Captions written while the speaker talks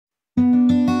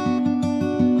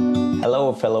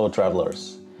Hello fellow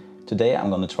travelers. Today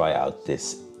I'm going to try out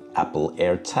this Apple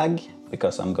AirTag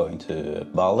because I'm going to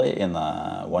Bali in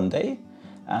one day,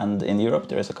 and in Europe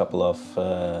there is a couple of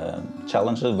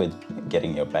challenges with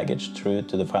getting your baggage through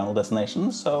to the final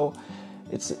destination, so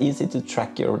it's easy to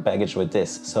track your baggage with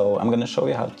this. So I'm going to show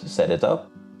you how to set it up.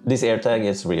 This AirTag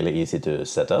is really easy to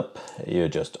set up. You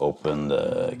just open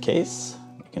the case,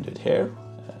 you can do it here,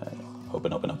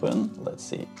 open, let's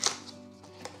see.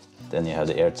 Then you have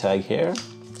the AirTag here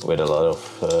with a lot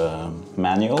of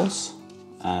manuals.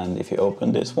 And if you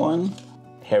open this one,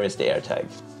 here is the AirTag.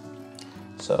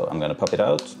 So I'm gonna pop it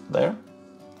out there.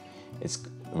 It's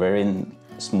very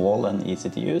small and easy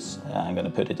to use. I'm gonna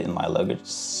put it in my luggage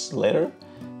later.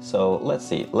 So let's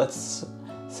see, let's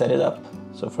set it up.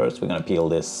 So first we're gonna peel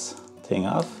this thing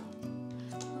off.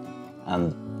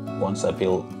 And once I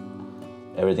peel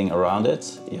everything around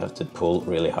it, you have to pull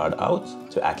really hard out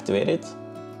to activate it.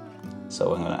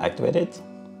 So I'm gonna activate it.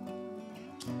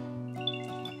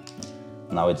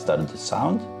 Now it started to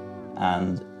sound,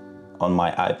 and on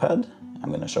my iPad, I'm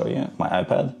going to show you my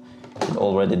iPad, it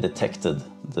already detected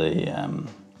the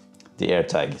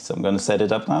AirTag. So I'm going to set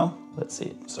it up now. Let's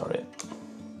see, sorry.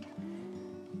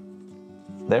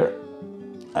 There,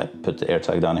 I put the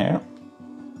AirTag down here.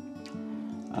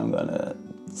 I'm going to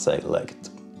select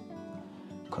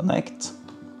connect.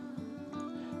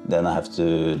 Then I have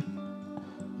to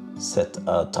set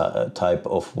a type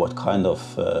of what kind of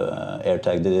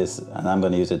AirTag it is, and I'm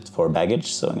going to use it for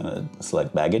baggage, so I'm going to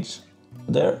select baggage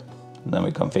there. Then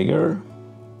we configure.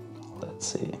 Let's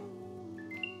see.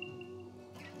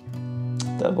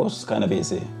 That was kind of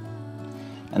easy.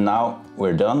 And now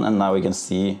we're done, and now we can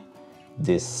see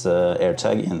this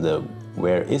AirTag in the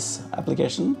Where Is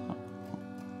application.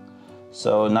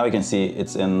 So now we can see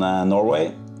it's in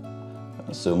Norway.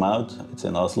 Zoom out, it's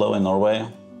in Oslo in Norway.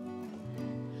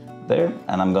 There,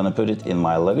 and I'm gonna put it in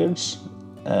my luggage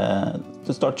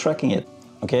to start tracking it.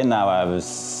 Okay, now I've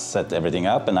set everything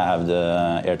up and I have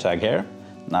the AirTag here.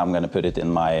 Now I'm gonna put it in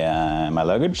my my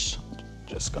luggage.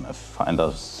 Just gonna find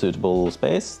a suitable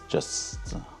space.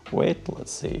 Just wait,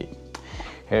 let's see.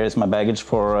 Here is my baggage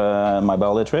for my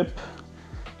Bali trip.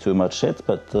 Too much shit,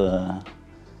 but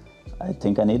I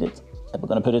think I need it. I'm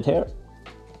gonna put it here.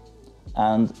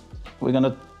 And we're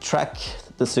gonna track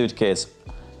the suitcase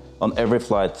on every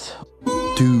flight.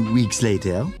 2 weeks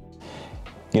later.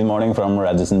 Good morning from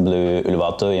Radisson Blu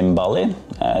Uluwatu in Bali.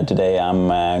 Today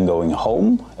I'm going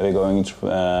home. We're going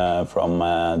from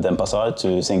Denpasar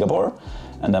to Singapore,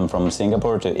 and then from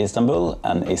Singapore to Istanbul,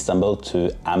 and Istanbul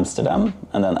to Amsterdam,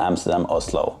 and then Amsterdam,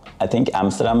 Oslo. I think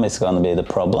Amsterdam is going to be the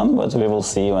problem, but we will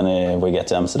see when we get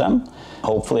to Amsterdam.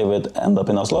 Hopefully we'll end up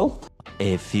in Oslo.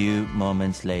 A few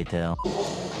moments later.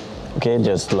 Okay,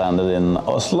 just landed in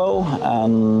Oslo,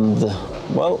 and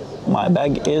well, my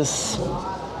bag is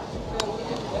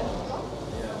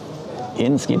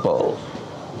in Schiphol.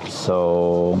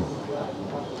 So,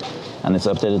 and it's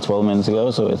updated 12 minutes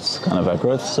ago, so it's kind of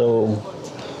accurate. So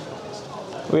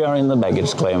we are in the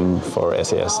baggage claim for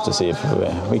SAS to see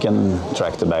if we can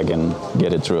track the bag and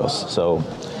get it through us. So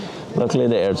luckily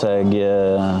the AirTag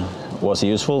was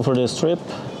useful for this trip,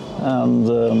 and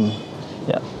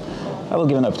yeah. I will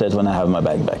give an update when I have my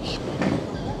bag back.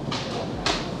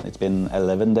 It's been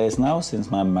 11 days now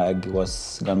since my bag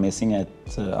was gone missing at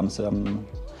Amsterdam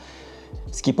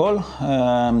Schiphol.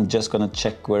 I'm just gonna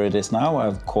check where it is now.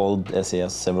 I've called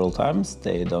SAS several times.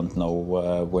 They don't know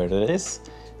where it is.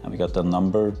 And we got the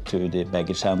number to the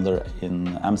baggage handler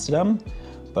in Amsterdam,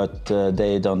 but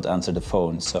they don't answer the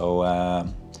phone. So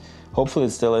hopefully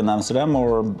it's still in Amsterdam,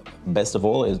 or best of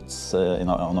all, it's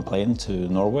on a plane to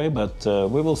Norway, but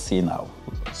we will see now.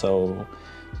 So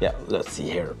yeah, let's see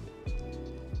here.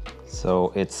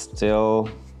 So it's still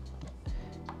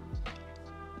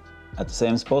at the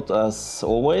same spot as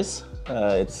always.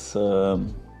 It's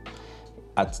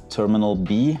at Terminal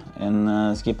B in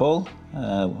Schiphol,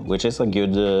 which is a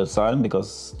good sign,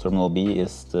 because Terminal B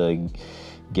is the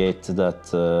gate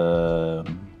that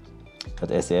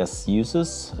SAS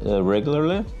uses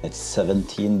regularly. It's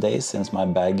 17 days since my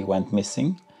bag went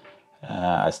missing.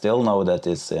 I still know that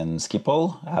it's in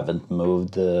Schiphol. I haven't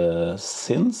moved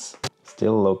since.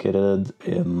 Still located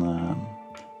in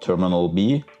Terminal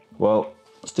B. Well,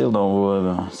 still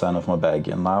no sign of my bag,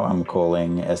 and now I'm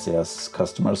calling SAS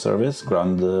customer service,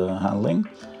 ground handling.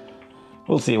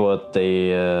 We'll see what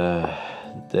they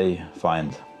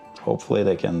find. Hopefully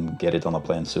they can get it on a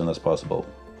plane as soon as possible.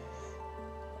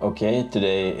 Okay,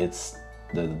 today it's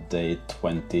the day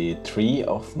 23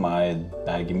 of my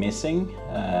bag missing.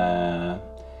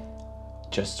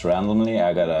 just randomly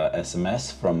I got a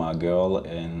SMS from a girl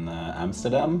in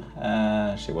Amsterdam.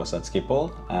 She was at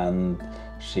Schiphol and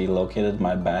she located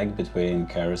my bag between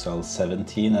carousel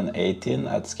 17 and 18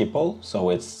 at Schiphol, so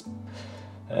it's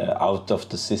out of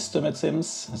the system it seems.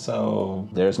 So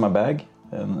there's my bag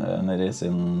and it is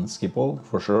in Schiphol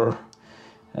for sure.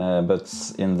 But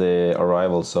it's in the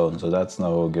arrival zone, so that's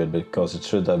no good because it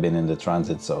should have been in the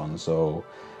transit zone. So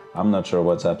I'm not sure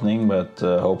what's happening, but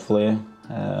hopefully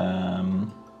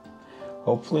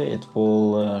it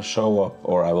will show up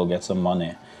or I will get some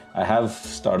money. I have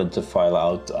started to file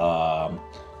out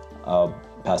a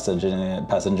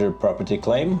passenger property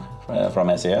claim from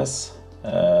SES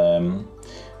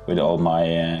with all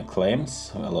my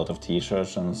claims, a lot of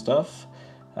t-shirts and stuff,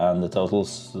 and the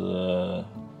total's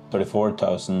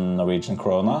 34,000 Norwegian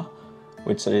krona,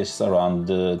 which is around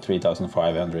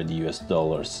 $3,500 US.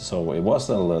 So it was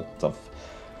a lot of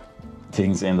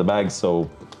things in the bag, so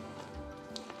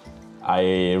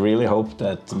I really hope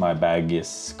that my bag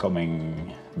is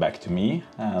coming back to me,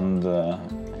 and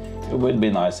it would be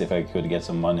nice if I could get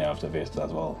some money after this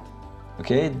as well.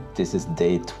 Okay, this is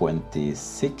day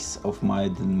 26 of my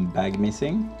bag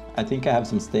missing. I think I have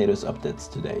some status updates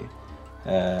today.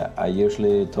 I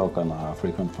usually talk on a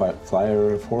frequent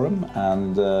flyer forum,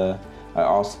 and I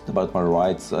asked about my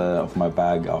rights of my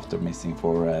bag after missing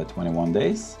for 21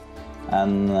 days.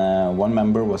 And one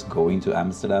member was going to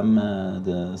Amsterdam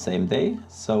the same day,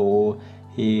 so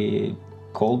he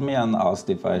called me and asked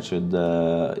if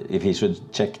he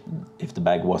should check if the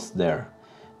bag was there.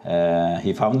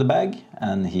 He found the bag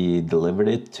and he delivered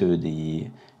it to the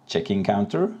check-in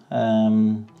counter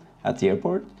at the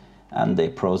airport, and they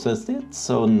processed it.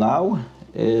 So now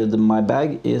my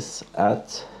bag is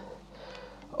at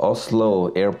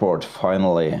Oslo Airport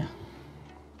finally.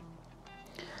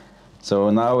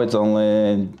 So now it's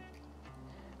only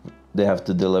they have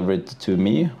to deliver it to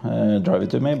me, drive it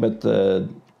to me, but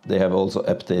they have also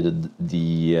updated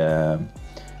the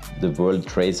World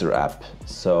Tracer app.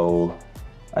 So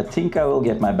I think I will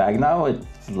get my bag now. It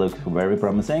looks very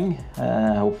promising.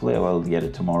 Hopefully I will get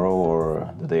it tomorrow or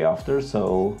the day after.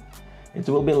 So it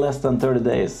will be less than 30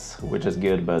 days, which is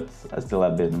good, but I still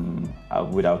have been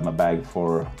out without my bag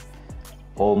for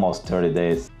almost 30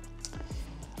 days.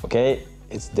 Okay,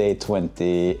 it's day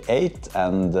 28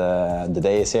 and the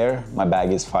day is here. My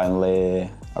bag is finally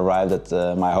arrived at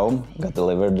my home. Got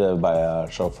delivered by a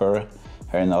chauffeur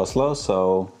here in Oslo,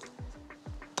 so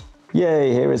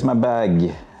yay, here is my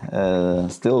bag.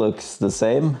 Still looks the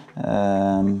same,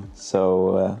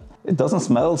 it doesn't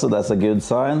smell, so that's a good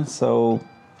sign. So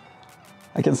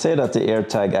I can say that the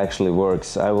AirTag actually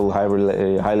works. I will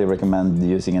highly recommend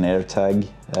using an AirTag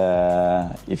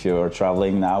if you're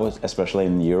traveling now, especially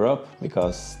in Europe,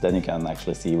 because then you can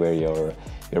actually see where your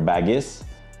bag is.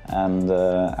 And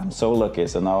I'm so lucky,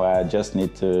 so now I just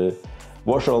need to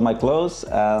wash all my clothes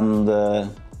and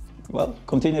well,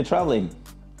 continue traveling.